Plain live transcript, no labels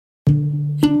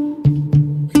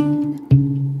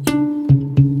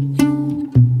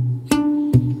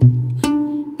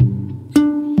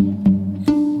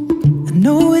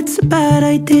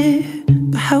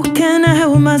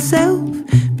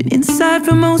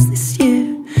for most this year,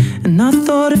 and I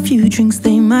thought a few drinks,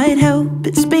 they might help.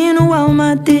 It's been a while,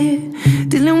 my dear,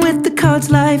 dealing with the cards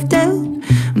life dealt.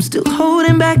 I'm still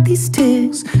holding back these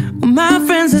tears, well, my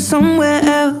friends are somewhere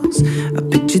else. I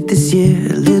pictured this year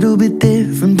a little bit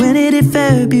different when it hit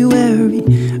February.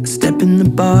 A step in the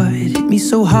bar, it hit me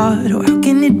so hard, oh, how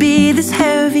can it be this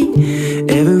heavy?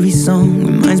 Every song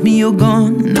reminds me you're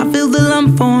gone, and I feel the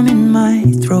lump form in my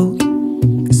throat,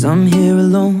 'cause I'm here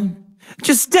alone,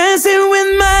 just dancing with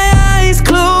my eyes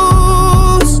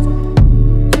closed.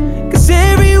 'Cause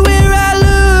everywhere I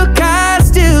look, I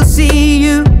still see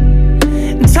you,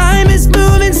 and time is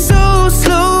moving so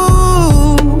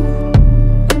slow,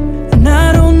 and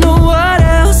I don't know what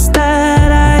else that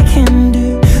I can do.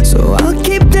 So I'll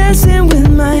keep dancing with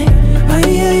my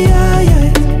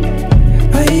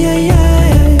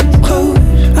closed.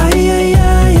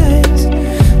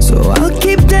 So I'll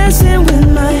keep dancing with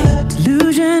my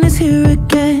delusion is here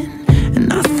again, and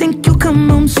I think you'll come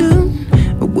home soon.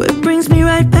 But what brings me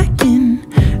right back in?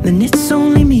 Then it's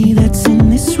only me that's in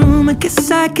this room. I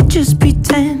guess I could just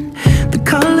pretend the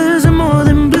colors are more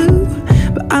than blue,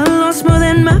 but I lost more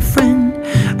than my friend.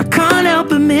 I can't help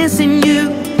but missing you.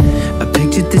 I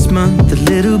pictured this month a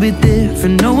little bit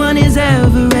different. No one is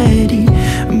ever ready,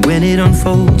 and when it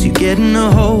unfolds, you get in a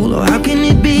hole. Oh, how can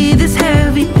it be this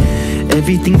heavy?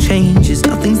 Everything changes,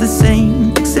 nothing's the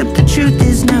same, except the truth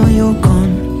is now you're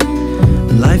gone.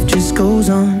 Life just goes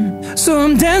on. So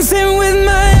I'm dancing with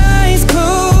my eyes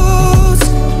closed.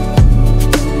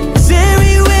 'Cause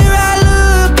everywhere I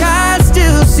look, I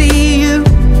still see you,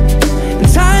 and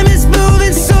time is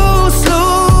moving so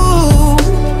slow,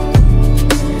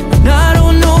 and I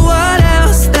don't know what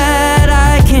else that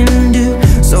I can do.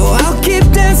 So I'll keep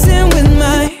dancing with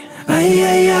my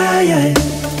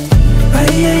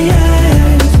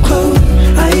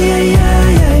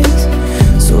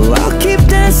so I'll keep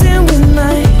dancing with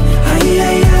my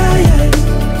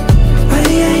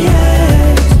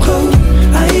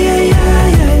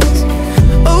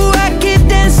oh, I keep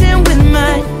dancing with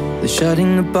my. They're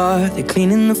shutting the bar, they're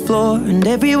cleaning the floor, and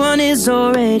everyone is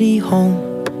already home,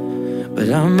 but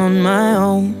I'm on my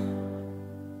own,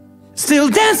 still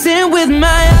dancing with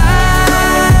my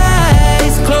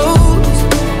eyes closed.